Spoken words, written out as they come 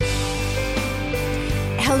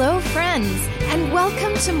Hello, friends, and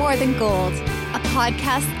welcome to More Than Gold, a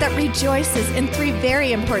podcast that rejoices in three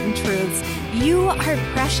very important truths. You are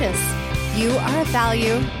precious. You are of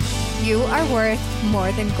value. You are worth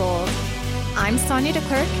more than gold. I'm Sonia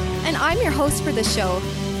DeClerc, and I'm your host for the show.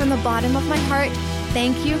 From the bottom of my heart,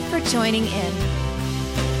 thank you for joining in.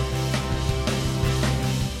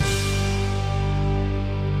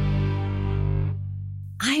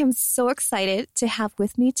 I am so excited to have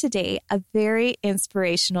with me today a very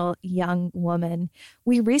inspirational young woman.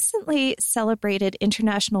 We recently celebrated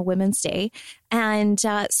International Women's Day, and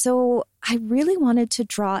so I really wanted to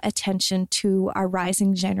draw attention to our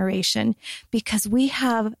rising generation because we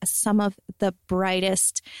have some of the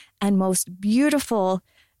brightest and most beautiful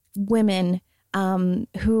women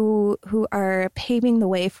who are paving the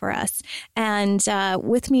way for us. And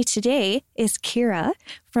with me today is Keira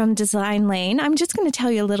from Design Laine. I'm just going to tell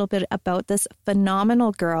you a little bit about this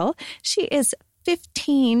phenomenal girl. She is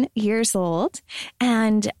 15 years old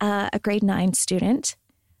and a grade 9 student.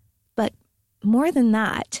 But more than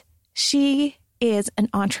that, she is an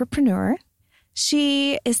entrepreneur.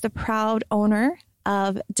 She is the proud owner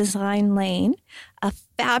of Design Laine, a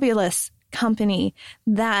fabulous company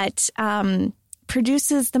that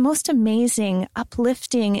produces the most amazing,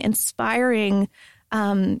 uplifting, inspiring,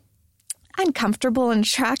 uncomfortable and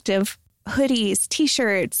attractive hoodies,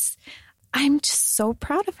 t-shirts. I'm just so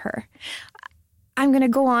proud of her. I'm going to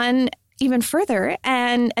go on even further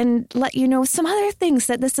and let you know some other things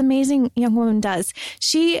that this amazing young woman does.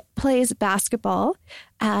 She plays basketball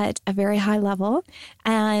at a very high level,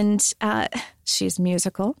 and she's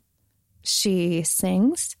musical. She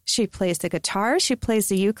sings, she plays the guitar, she plays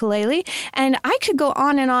the ukulele, and I could go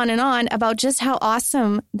on and on and on about just how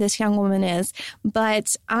awesome this young woman is.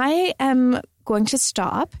 But I am going to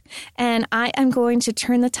stop, and I am going to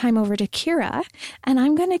turn the time over to Keira, and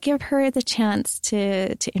I'm going to give her the chance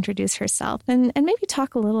to introduce herself and maybe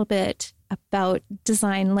talk a little bit about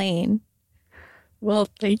Design Laine. Well,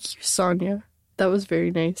 thank you, Sonia. That was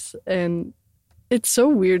very nice. And it's so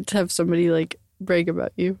weird to have somebody brag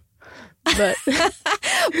about you. But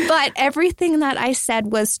but everything that I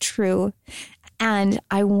said was true. And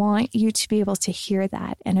I want you to be able to hear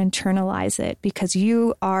that and internalize it because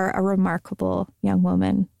you are a remarkable young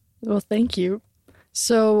woman. Well, thank you.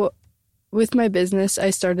 So with my business,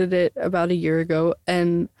 I started it about a year ago.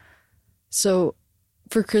 And so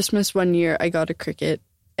for Christmas one year, I got a Cricut.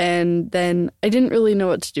 And then I didn't really know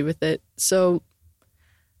what to do with it. So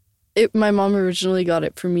my mom originally got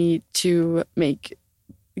it for me to make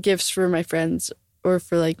gifts for my friends or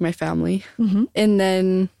for my family. Mm-hmm. And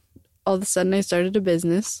then all of a sudden I started a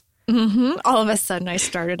business. Mm-hmm. All of a sudden I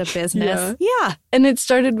started a business. Yeah. And it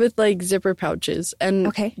started with zipper pouches.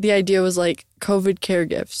 And the idea was COVID care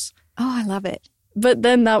gifts. Oh, I love it. But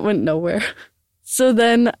then that went nowhere. So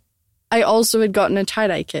then I also had gotten a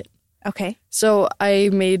tie-dye kit. Okay. So I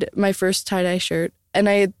made my first tie-dye shirt and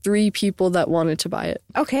I had 3 people that wanted to buy it.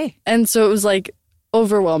 Okay. And so it was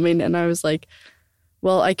overwhelming. And I was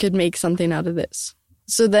well, I could make something out of this.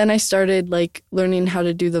 So then I started learning how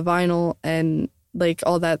to do the vinyl and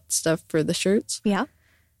all that stuff for the shirts. Yeah.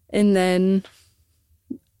 And then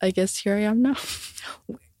I guess here I am now.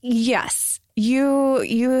 Yes.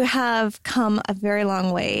 You have come a very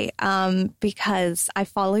long way because I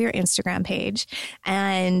follow your Instagram page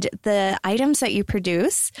and the items that you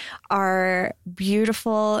produce are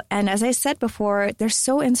beautiful. And as I said before, they're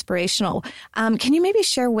so inspirational. Can you maybe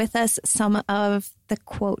share with us some of the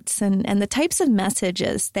quotes and the types of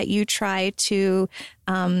messages that you try to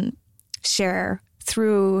share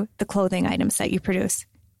through the clothing items that you produce?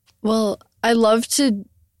 Well, I love to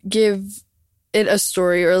give it a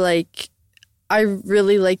story or I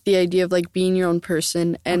really like the idea of being your own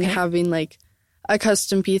person and having a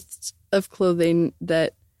custom piece of clothing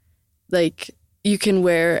that you can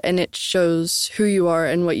wear and it shows who you are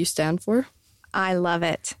and what you stand for. I love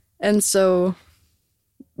it. And so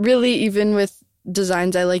really even with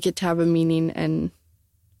designs, I like it to have a meaning and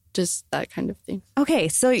just that kind of thing. Okay,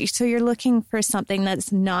 so you're looking for something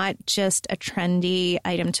that's not just a trendy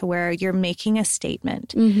item to wear. You're making a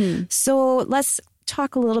statement. Mm-hmm. So let's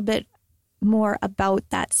talk a little bit more about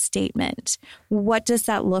that statement. What does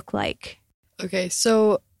that look like? Okay,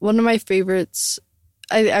 so one of my favorites,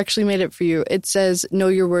 I actually made it for you. It says, know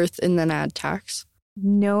your worth and then add tax.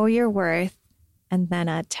 Know your worth and then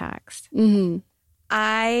add tax. Mm-hmm.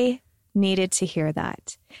 I needed to hear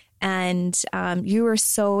that. And you were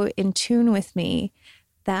so in tune with me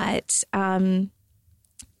that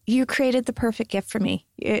you created the perfect gift for me.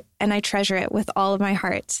 And I treasure it with all of my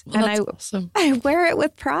heart. Well, that's awesome. I wear it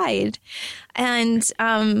with pride. And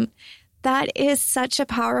That is such a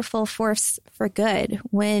powerful force for good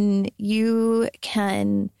when you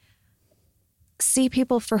can see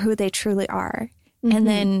people for who they truly are and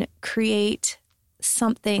then create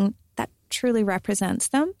something that truly represents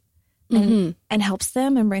them and helps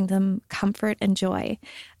them and bring them comfort and joy.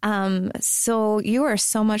 So you are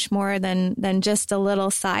so much more than just a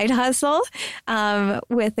little side hustle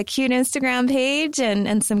with a cute Instagram page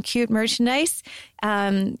and some cute merchandise.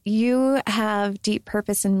 You have deep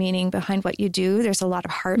purpose and meaning behind what you do. There's a lot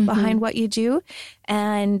of heart behind what you do.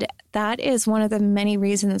 And that is one of the many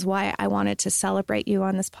reasons why I wanted to celebrate you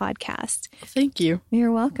on this podcast. Thank you.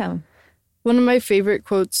 You're welcome. One of my favorite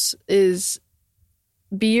quotes is,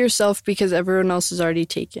 "Be yourself because everyone else is already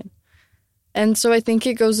taken." And so I think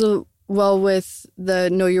it goes well with the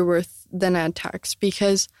know your worth, then add tax,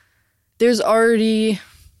 because there's already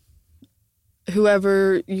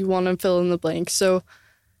whoever you want to fill in the blank. So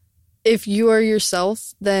if you are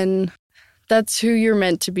yourself, then that's who you're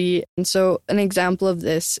meant to be. And so an example of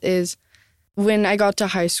this is when I got to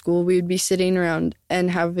high school, we would be sitting around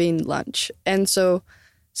and having lunch. And so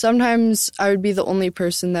sometimes I would be the only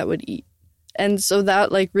person that would eat. And so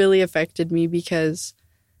that really affected me because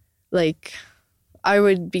I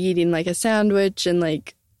would be eating a sandwich and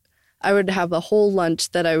I would have a whole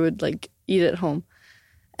lunch that I would eat at home.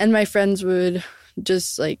 And my friends would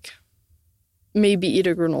just maybe eat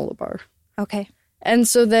a granola bar. Okay. And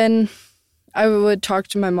so then I would talk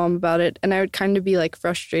to my mom about it, and I would kind of be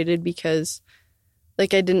frustrated because I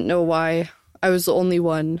didn't know why I was the only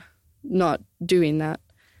one not doing that.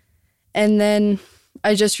 And then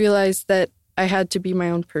I just realized that I had to be my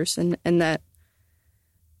own person and that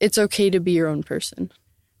it's okay to be your own person.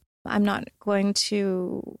 I'm not going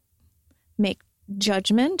to make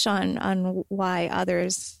judgment on why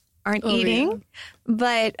others aren't eating, yeah.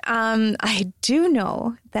 But I do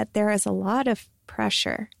know that there is a lot of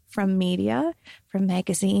pressure from media, from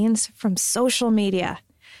magazines, from social media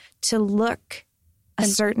to look a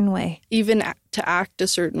certain way. Even to act a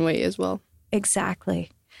certain way as well. Exactly.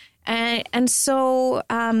 And so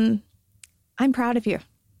I'm proud of you.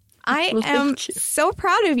 I am so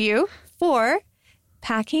proud of you for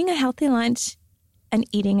packing a healthy lunch and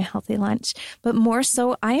eating a healthy lunch. But more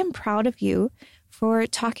so, I am proud of you for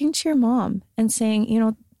talking to your mom and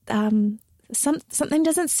saying, something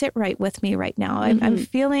doesn't sit right with me right now. I'm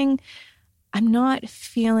not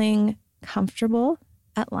feeling comfortable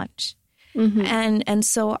at lunch. Mm-hmm. And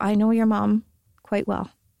so I know your mom quite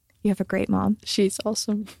well. You have a great mom. She's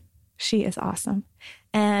awesome. She is awesome.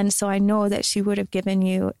 And so I know that she would have given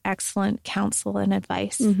you excellent counsel and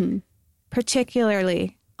advice, mm-hmm.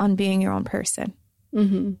 particularly on being your own person.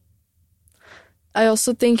 Mm-hmm. I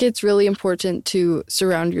also think it's really important to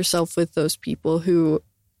surround yourself with those people who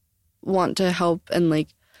want to help and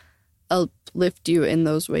uplift you in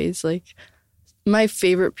those ways. My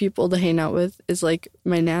favorite people to hang out with is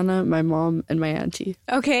my Nana, my mom, and my auntie.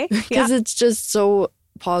 Okay. Because it's just so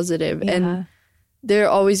positive. Yeah. And they're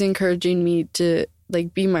always encouraging me to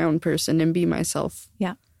be my own person and be myself.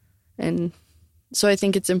 Yeah. And so I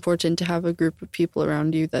think it's important to have a group of people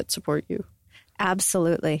around you that support you.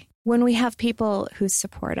 Absolutely. When we have people who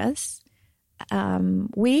support us,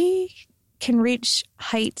 we can reach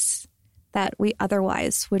heights that we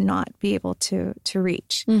otherwise would not be able to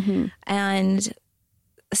reach. Mm-hmm. And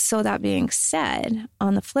so that being said,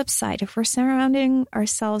 on the flip side, if we're surrounding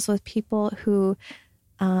ourselves with people who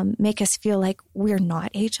make us feel like we're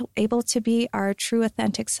not able to be our true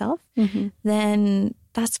authentic self, mm-hmm. then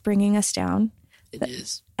that's bringing us down. It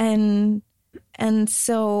is. And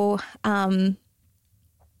so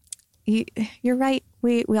you're right.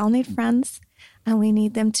 We all need friends, and we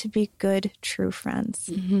need them to be good, true friends.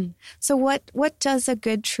 Mm-hmm. So what does a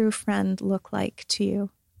good, true friend look like to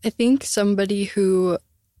you? I think somebody who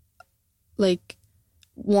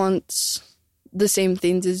wants the same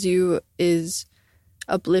things as you, is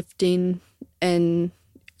uplifting and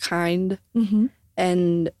kind. Mm-hmm.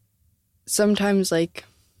 And sometimes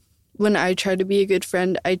when I try to be a good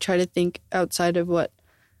friend, I try to think outside of what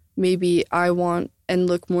maybe I want and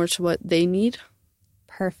look more to what they need.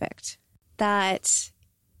 Perfect. That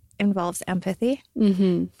involves empathy.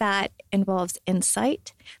 Mm-hmm. That involves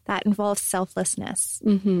insight. That involves selflessness.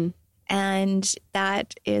 Mm-hmm. And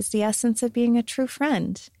that is the essence of being a true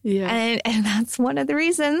friend. Yeah. And that's one of the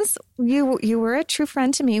reasons you were a true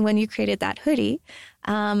friend to me when you created that hoodie.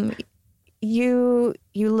 You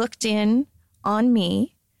looked in on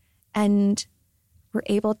me and were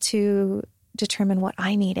able to determine what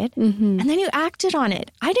I needed. Mm-hmm. And then you acted on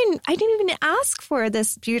it. I didn't even ask for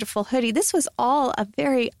this beautiful hoodie. This was all a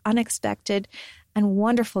very unexpected and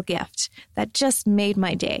wonderful gift that just made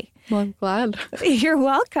my day. Well, I'm glad. You're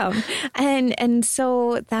welcome. And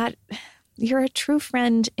so that you're a true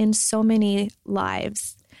friend in so many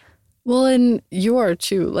lives. Well, and you are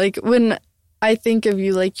too. Like when I think of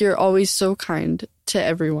you, like you're always so kind to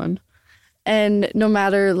everyone. And no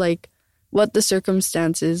matter like what the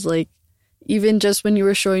circumstances, like even just when you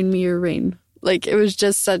were showing me your ring, like it was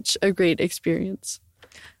just such a great experience.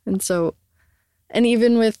 And so, and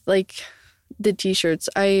even with like the t-shirts,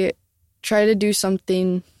 I try to do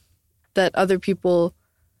something that other people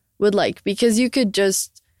would like, because you could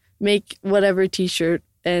just make whatever t-shirt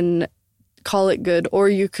and call it good, or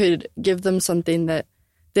you could give them something that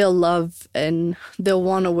they'll love and they'll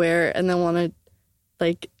want to wear and they'll want to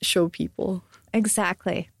like show people.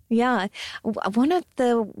 Exactly. Yeah. One of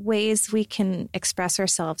the ways we can express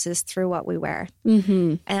ourselves is through what we wear.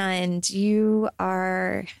 Mm-hmm. And you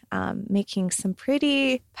are making some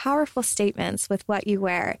pretty powerful statements with what you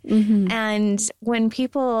wear. Mm-hmm. And when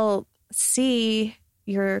people see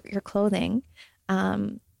your clothing,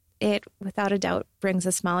 it without a doubt brings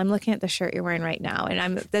a smile. I'm looking at the shirt you're wearing right now,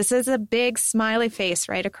 and this is a big smiley face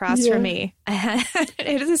right across from me.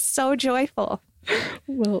 It is so joyful.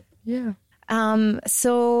 Well, yeah.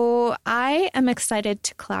 So I am excited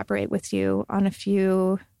to collaborate with you on a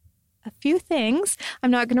few things.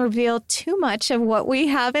 I'm not going to reveal too much of what we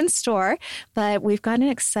have in store, but we've got an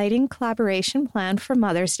exciting collaboration planned for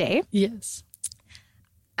Mother's Day. Yes.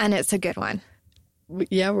 And it's a good one.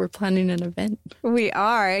 Yeah, we're planning an event. We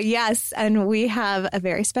are, yes. And we have a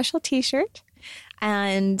very special t-shirt.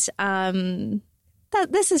 And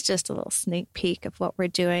this is just a little sneak peek of what we're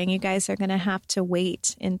doing. You guys are going to have to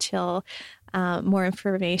wait until more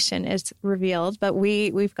information is revealed. But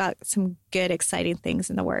we've got some good, exciting things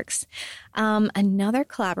in the works. Another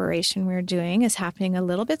collaboration we're doing is happening a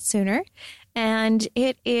little bit sooner. And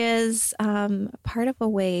it is part of a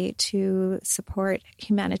way to support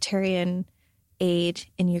humanitarian aid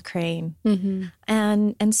in Ukraine. Mm-hmm.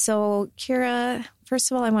 And so, Keira, first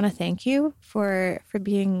of all, I want to thank you for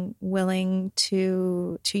being willing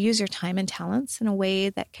to use your time and talents in a way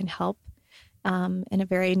that can help in a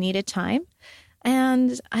very needed time.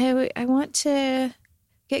 And I want to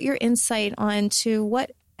get your insight onto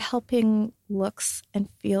what helping looks and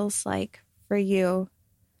feels like for you.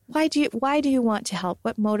 Why do you want to help?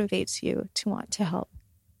 What motivates you to want to help?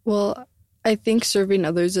 Well, I think serving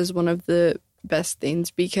others is one of the best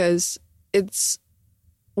things, because it's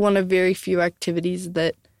one of very few activities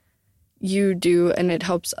that you do and it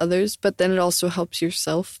helps others, but then it also helps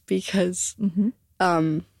yourself because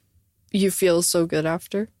you feel so good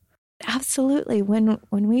after. Absolutely. When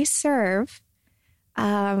we serve,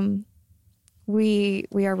 we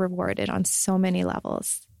are rewarded on so many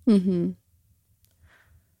levels. Mm-hmm.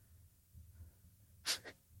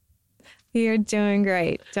 You're doing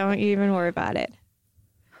great. Don't even worry about it.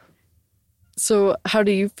 So how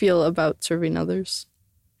do you feel about serving others?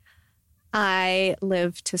 I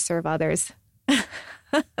live to serve others.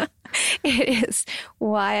 It is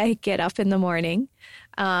why I get up in the morning.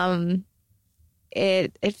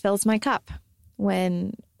 It fills my cup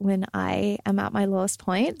when I am at my lowest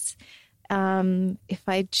points. If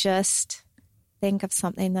I just think of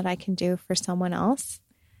something that I can do for someone else,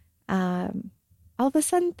 all of a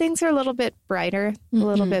sudden things are a little bit brighter, a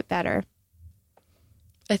little bit better.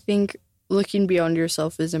 I think looking beyond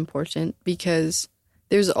yourself is important, because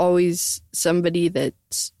there's always somebody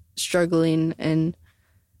that's struggling and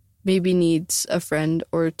maybe needs a friend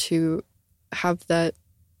or to have that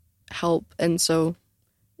help. And so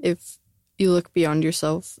if you look beyond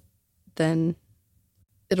yourself, then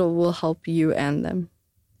will help you and them.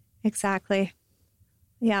 Exactly.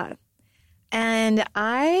 Yeah. And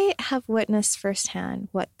I have witnessed firsthand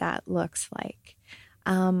what that looks like.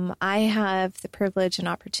 I have the privilege and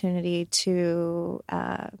opportunity to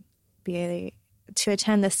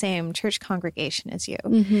attend the same church congregation as you.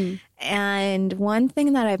 Mm-hmm. And one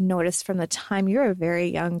thing that I've noticed from the time you're a very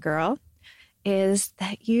young girl is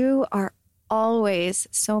that you are always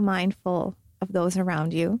so mindful of those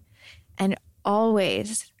around you and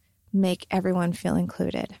always make everyone feel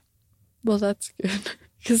included. Well, that's good.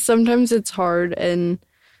 Because sometimes it's hard, and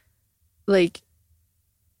like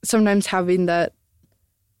sometimes having that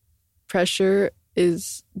pressure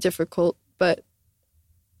is difficult, but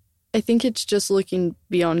I think it's just looking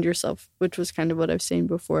beyond yourself, which was kind of what I was saying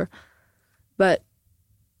before. But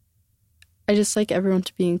I just like everyone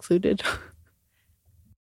to be included.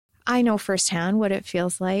 I know firsthand what it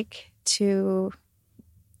feels like to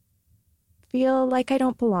feel like I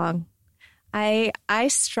don't belong. I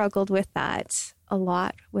struggled with that a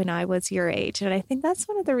lot when I was your age. And I think that's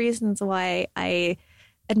one of the reasons why I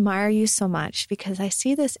admire you so much because I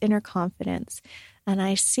see this inner confidence and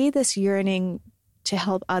I see this yearning to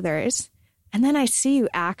help others. And then I see you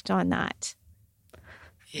act on that.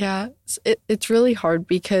 Yeah, it's really hard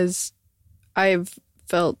because I've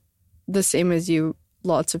felt the same as you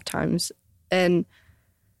lots of times. And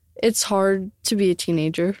it's hard to be a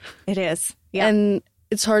teenager. It is. Yeah. And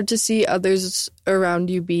it's hard to see others around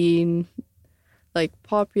you being like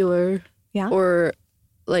popular. Yeah. Or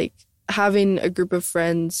like having a group of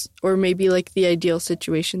friends or maybe like the ideal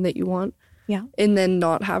situation that you want. Yeah. And then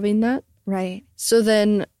not having that. Right. So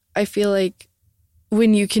then I feel like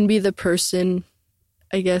when you can be the person,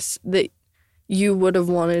 I guess, that you would have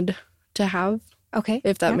wanted to have. Okay.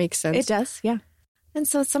 If that makes sense. It does. Yeah. And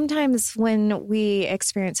so sometimes when we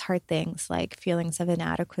experience hard things like feelings of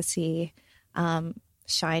inadequacy,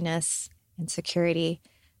 shyness, insecurity,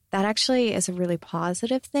 that actually is a really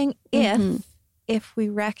positive thing if we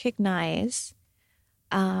recognize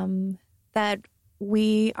that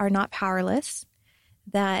we are not powerless,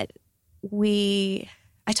 that I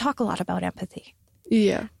talk a lot about empathy.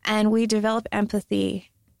 Yeah. And we develop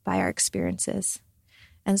empathy by our experiences.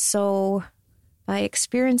 And so by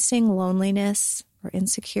experiencing loneliness or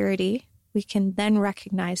insecurity, we can then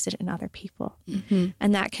recognize it in other people. Mm-hmm.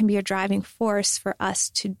 And that can be a driving force for us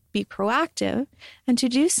to be proactive and to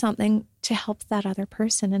do something to help that other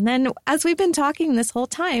person. And then as we've been talking this whole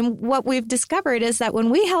time, what we've discovered is that when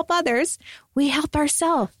we help others, we help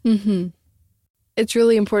ourselves. Mm-hmm. It's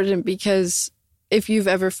really important because if you've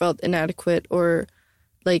ever felt inadequate or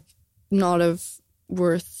like not of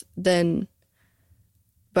worth, then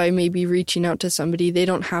by maybe reaching out to somebody, they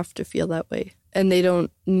don't have to feel that way. And they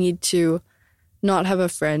don't need to not have a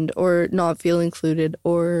friend or not feel included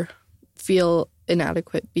or feel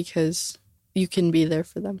inadequate because you can be there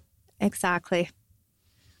for them. Exactly.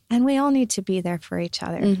 And we all need to be there for each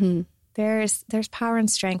other. Mm-hmm. There's power and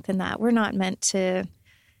strength in that. We're not meant to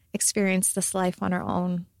experience this life on our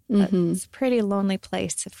own. Mm-hmm. It's a pretty lonely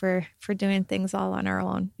place if we're doing things all on our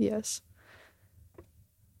own. Yes.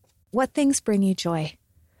 What things bring you joy?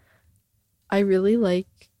 I really like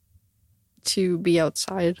to be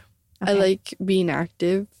outside. Okay. I like being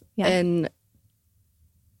active. Yeah. And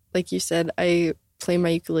like you said, I play my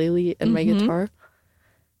ukulele and my guitar.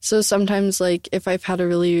 So sometimes like if I've had a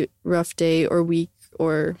really rough day or week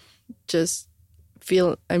or just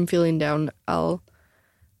I'm feeling down, I'll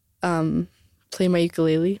play my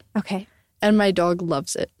ukulele. Okay. And my dog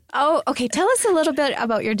loves it. Oh, okay. Tell us a little bit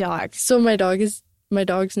about your dog. So my dog's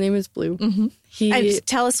name is Blue. Mm-hmm.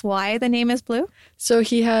 Tell us why the name is Blue. So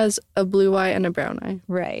he has a blue eye and a brown eye.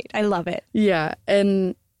 Right. I love it. Yeah.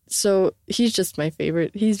 And so he's just my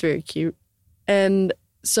favorite. He's very cute. And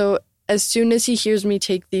so as soon as he hears me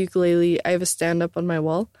take the ukulele, I have a stand up on my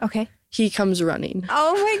wall. Okay. He comes running.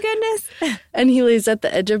 Oh my goodness. And he lays at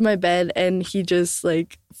the edge of my bed and he just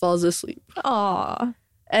like falls asleep. Aw.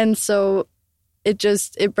 And so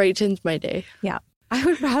it brightens my day. Yeah. I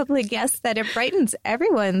would probably guess that it brightens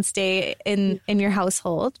everyone's day in your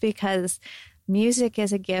household because music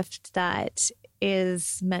is a gift that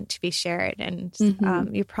is meant to be shared. And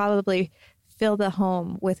you probably fill the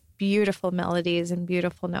home with beautiful melodies and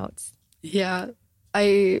beautiful notes. Yeah.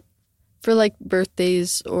 For like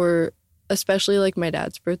birthdays or especially like my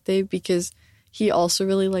dad's birthday because he also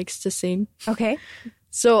really likes to sing. Okay.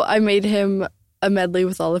 So I made him a medley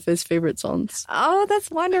with all of his favorite songs. Oh, that's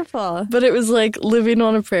wonderful. But it was like Living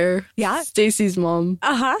on a Prayer. Yeah. Stacy's Mom.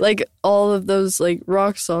 Uh-huh. Like all of those like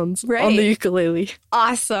rock songs on the ukulele.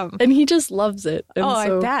 Awesome. And he just loves it. And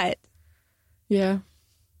I bet. Yeah.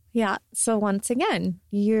 Yeah. So once again,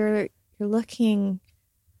 you're looking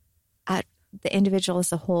at the individual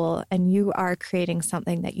as a whole and you are creating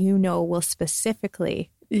something that you know will specifically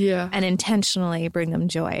and intentionally bring them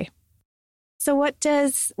joy. So what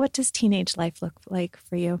does teenage life look like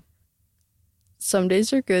for you? Some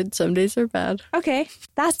days are good, some days are bad. Okay.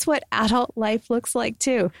 That's what adult life looks like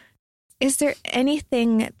too. Is there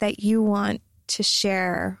anything that you want to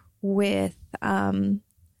share with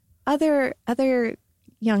other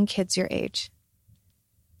young kids your age?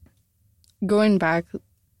 Going back,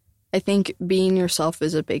 I think being yourself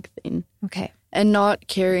is a big thing. Okay. And not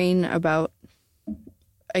caring about,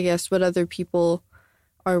 I guess, what other people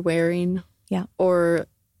are wearing. Yeah. Or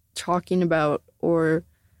talking about or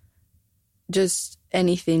just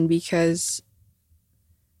anything because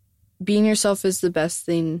being yourself is the best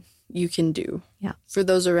thing you can do. Yeah. For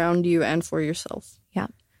those around you and for yourself. Yeah.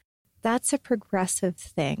 That's a progressive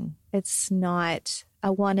thing. It's not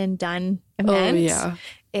a one and done event. Oh, yeah.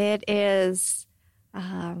 It is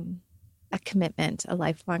a commitment, a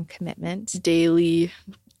lifelong commitment. Daily.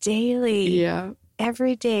 Yeah.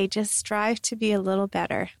 every day, just strive to be a little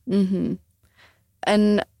better. Mm-hmm.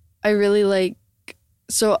 And I really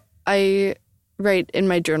so I write in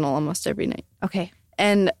my journal almost every night. Okay.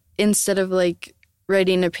 And instead of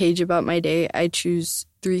writing a page about my day, I choose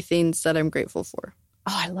 3 things that I'm grateful for.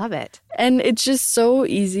 Oh, I love it. And it's just so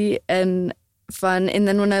easy and fun. And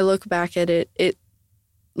then when I look back at it, it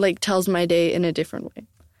tells my day in a different way.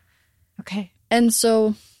 Okay. And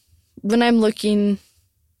so when I'm looking,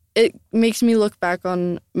 it makes me look back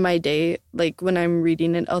on my day. When I'm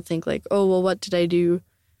reading it, I'll think oh, well, what did I do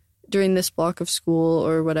during this block of school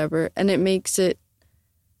or whatever? And it makes it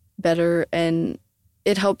better, and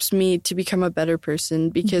it helps me to become a better person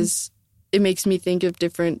because it makes me think of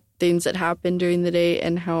different things that happened during the day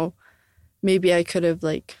and how maybe I could have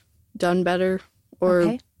done better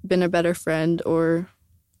or been a better friend or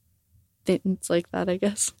things like that, I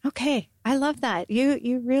guess. Okay. I love that.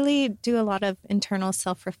 You really do a lot of internal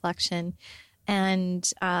self-reflection, and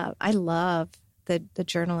I love the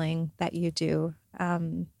journaling that you do.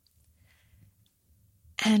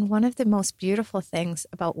 And one of the most beautiful things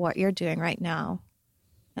about what you're doing right now,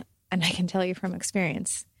 and I can tell you from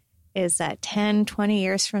experience, is that 10, 20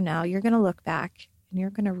 years from now, you're going to look back and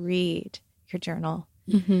you're going to read your journal.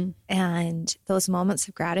 Mm-hmm. And those moments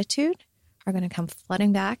of gratitude are going to come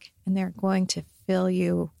flooding back, and they're going to fill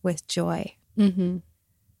you with joy. Mm-hmm.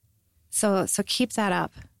 So keep that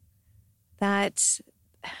up. That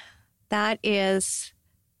is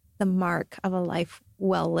the mark of a life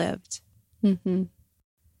well lived. Mm-hmm.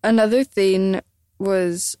 Another thing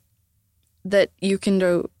was that you can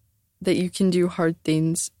do hard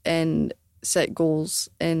things and set goals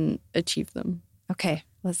and achieve them. Okay,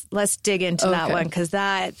 let's dig into that one, because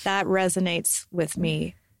that resonates with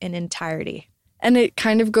me in entirety. And it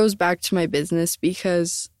kind of goes back to my business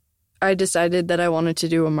because I decided that I wanted to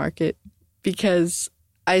do a market because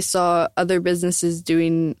I saw other businesses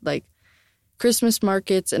doing Christmas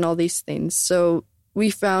markets and all these things. So we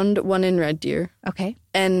found one in Red Deer. Okay.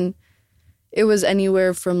 And it was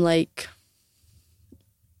anywhere from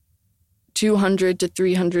 200 to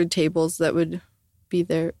 300 tables that would be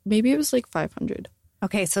there. Maybe it was 500.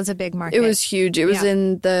 Okay, so it's a big market. It was huge. It was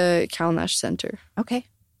in the Calnash Center. Okay.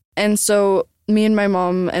 And so me and my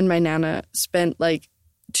mom and my Nana spent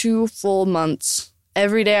 2 full months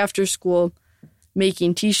every day after school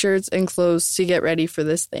making T-shirts and clothes to get ready for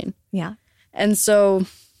this thing. Yeah. And so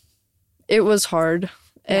it was hard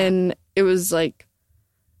and it was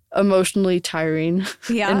emotionally tiring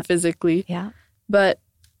and physically. Yeah. But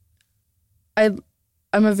I'm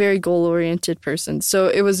a very goal-oriented person. So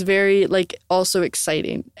it was very also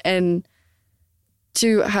exciting, and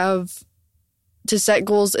to set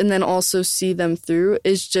goals and then also see them through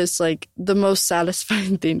is just the most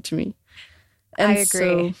satisfying thing to me. And I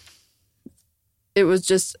agree. So it was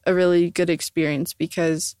just a really good experience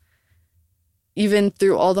because even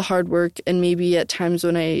through all the hard work and maybe at times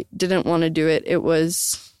when I didn't want to do it, it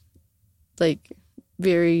was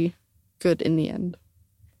very good in the end.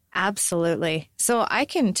 Absolutely. So I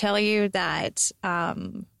can tell you that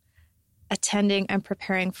attending and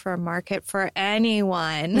preparing for a market for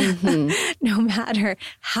anyone, no matter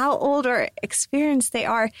how old or experienced they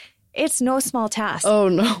are, it's no small task. Oh,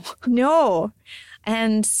 no. No.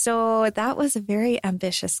 And so that was a very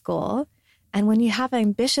ambitious goal. And when you have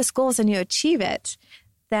ambitious goals and you achieve it,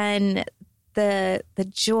 then the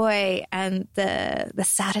joy and the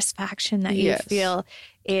satisfaction that you feel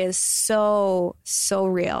is so, so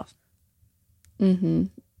real. Mm-hmm.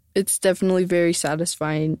 It's definitely very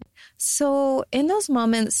satisfying. So in those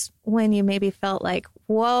moments when you maybe felt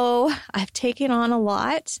whoa, I've taken on a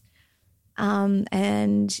lot,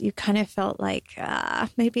 and you kind of felt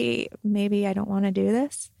maybe I don't want to do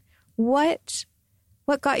this. What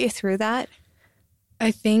got you through that?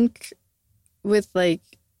 I think with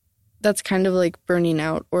that's kind of burning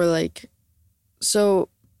out or so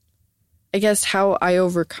I guess how I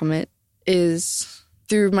overcome it is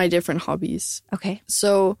through my different hobbies. Okay.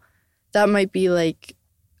 So that might be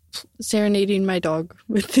serenading my dog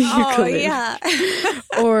with the ukulele. Oh, yeah.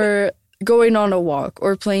 Or going on a walk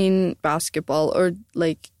or playing basketball or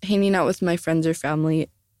hanging out with my friends or family.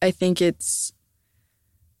 I think it's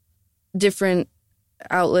different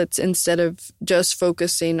outlets instead of just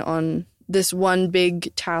focusing on this one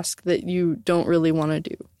big task that you don't really want to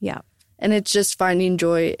do. Yeah. And it's just finding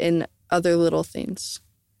joy in other little things.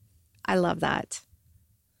 I love that.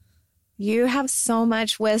 You have so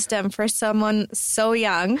much wisdom for someone so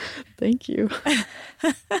young. Thank you.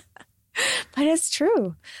 But it's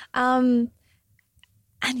true. And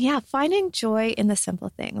finding joy in the simple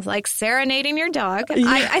things, like serenading your dog. Yeah.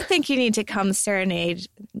 I think you need to come serenade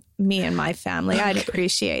me and my family. I'd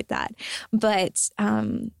appreciate that. But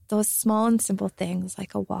those small and simple things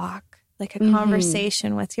like a walk, like a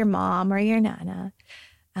conversation with your mom or your nana,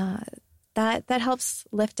 that helps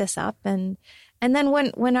lift us up. And then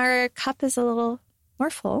when our cup is a little more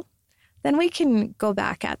full, then we can go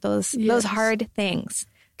back at those hard things.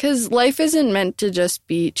 Because life isn't meant to just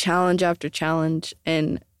be challenge after challenge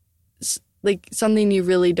and like something you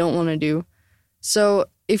really don't want to do. So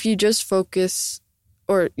if you just focus,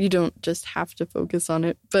 or you don't just have to focus on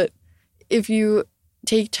it, but if you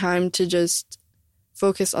take time to just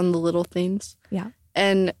focus on the little things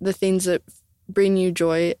and the things that bring you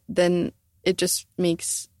joy, then it just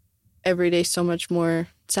makes every day so much more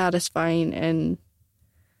satisfying and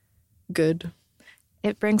good.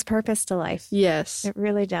 It brings purpose to life. Yes. It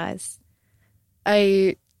really does.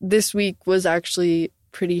 This week was actually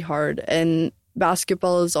pretty hard, and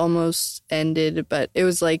basketball is almost ended, but it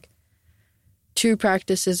was like 2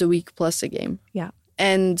 practices a week plus a game. Yeah.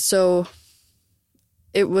 And so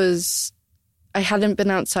I hadn't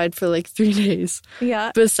been outside for like 3 days.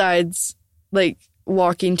 Yeah. Besides like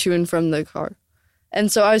walking to and from the car.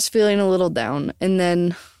 And so I was feeling a little down, and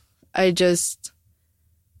then I just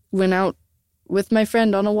went out with my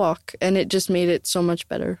friend on a walk, and it just made it so much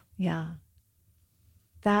better. Yeah.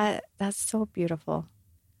 That's so beautiful.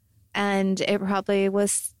 And it probably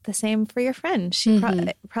was the same for your friend. She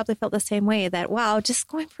probably felt the same way, that, wow, just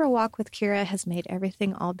going for a walk with Keira has made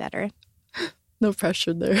everything all better. No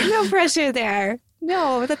pressure there. No pressure there.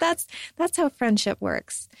 No, that's how friendship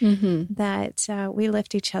works, that we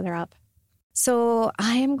lift each other up. So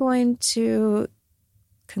I am going to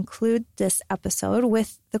conclude this episode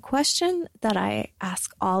with the question that I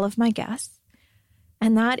ask all of my guests.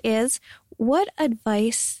 And that is, what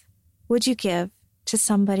advice would you give to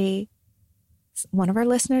somebody, one of our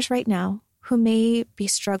listeners right now, who may be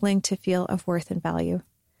struggling to feel of worth and value?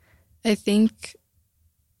 I think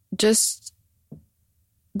just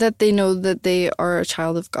that they know that they are a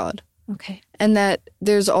child of God. Okay. And that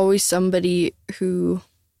there's always somebody who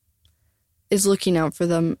is looking out for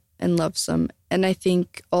them and loves them. And I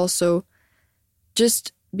think also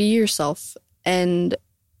just be yourself and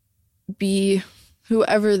be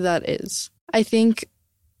whoever that is. I think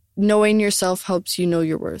knowing yourself helps you know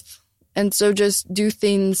your worth. And so just do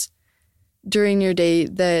things during your day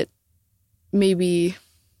that maybe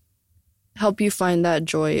help you find that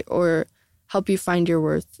joy or help you find your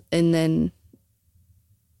worth, and then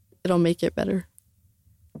it'll make it better.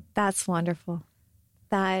 That's wonderful.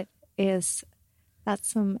 That's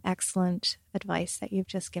some excellent advice that you've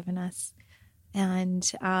just given us.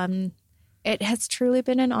 And it has truly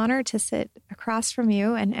been an honor to sit across from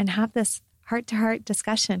you and have this heart-to-heart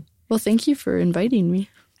discussion. Well, thank you for inviting me.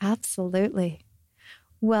 Absolutely.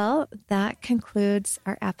 Well, that concludes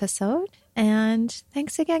our episode. And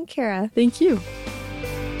thanks again, Keira. Thank you.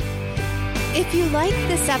 If you like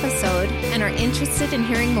this episode and are interested in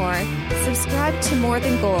hearing more, subscribe to More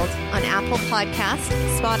Than Gold on Apple Podcasts,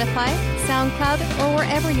 Spotify, SoundCloud, or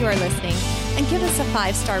wherever you are listening, and give us a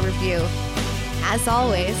 5-star review. As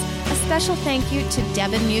always, a special thank you to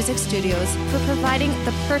Devon Music Studios for providing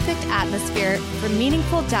the perfect atmosphere for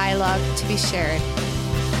meaningful dialogue to be shared.